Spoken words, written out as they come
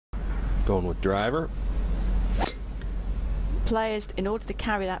Going with driver. Players, in order to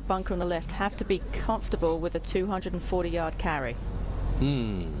carry that bunker on the left, have to be comfortable with a 240-yard carry.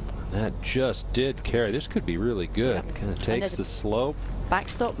 That just did carry. This could be really good. Yep. Kind of takes the slope.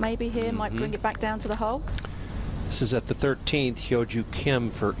 Backstop maybe here might bring it back down to the hole. This is at the 13th. Hyo-Joo Kim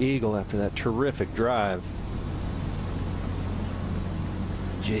for eagle after that terrific drive.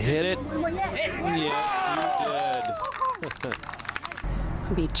 Did you hit it? Yes, you did.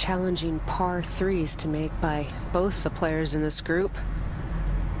 Be challenging par threes to make by both the players in this group.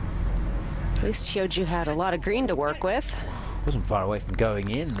 At least Hyo-Joo had a lot of green to work with. Wasn't far away from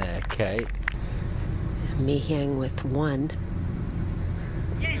going in there, Kate. Mi-Hyang with 1.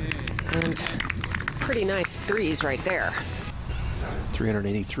 And pretty nice threes right there.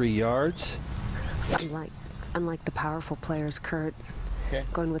 383 yards. Unlike the powerful players, Kurt. Okay.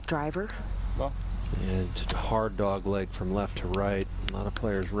 Going with driver. Well. And hard dog leg from left to right. A lot of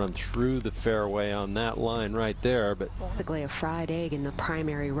players run through the fairway on that line right there, but Typically a fried egg in the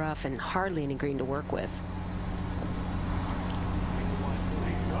primary rough and hardly any green to work with.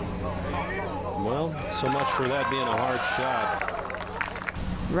 well, so much for that being a hard shot.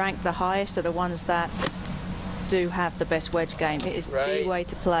 Ranked the highest are the ones that do have the best wedge game. It is the way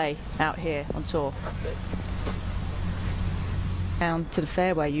to play out here on tour. Down to the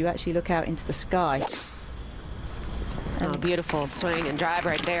fairway, you actually look out into the sky. Oh, beautiful swing and drive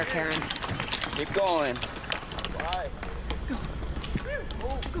right there, Karen. Keep going.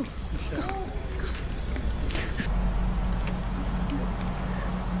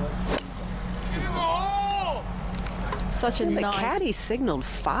 Such a The nice... caddy signaled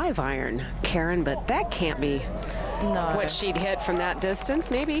 5-iron, Karen, but that can't be what she'd hit from that distance,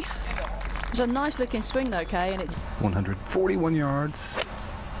 maybe. It was a nice looking swing though, Kay, and it... 141 yards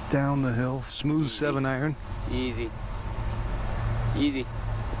down the hill, smooth 7-iron. Easy. Easy.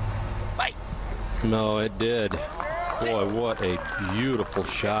 Bye. No, it did. Boy, what a beautiful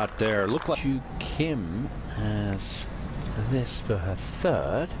shot there. Looked like Hyo-Joo Kim has this for her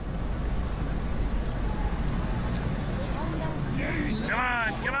third. Come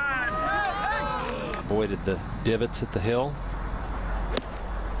on, come on. avoided the divots at the hill.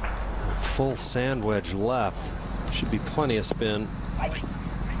 Full sand wedge left. Should be plenty of spin. Good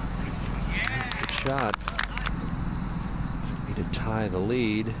shot. Need to tie the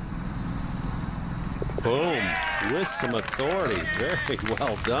lead. Boom, with some authority. Very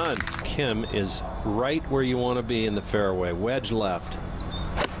well done. Kim is right where you want to be in the fairway. Wedge left.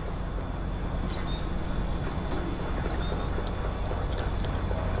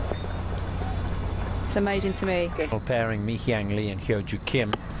 It's amazing to me. Pairing Mi-Hyang Lee and Hyo-Joo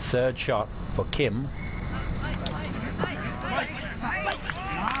Kim. Third shot for Kim.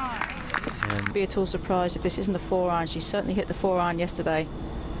 And Be at all surprised if this isn't the 4-iron. She certainly hit the 4-iron yesterday.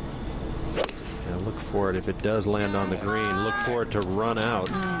 Now look for it if it does land on the green. Look for it to run out.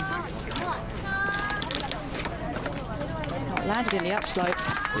 It landed in the upslope.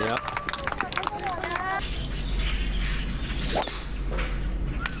 Yep.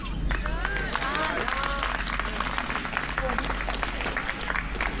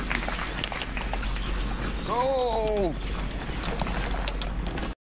 Oh!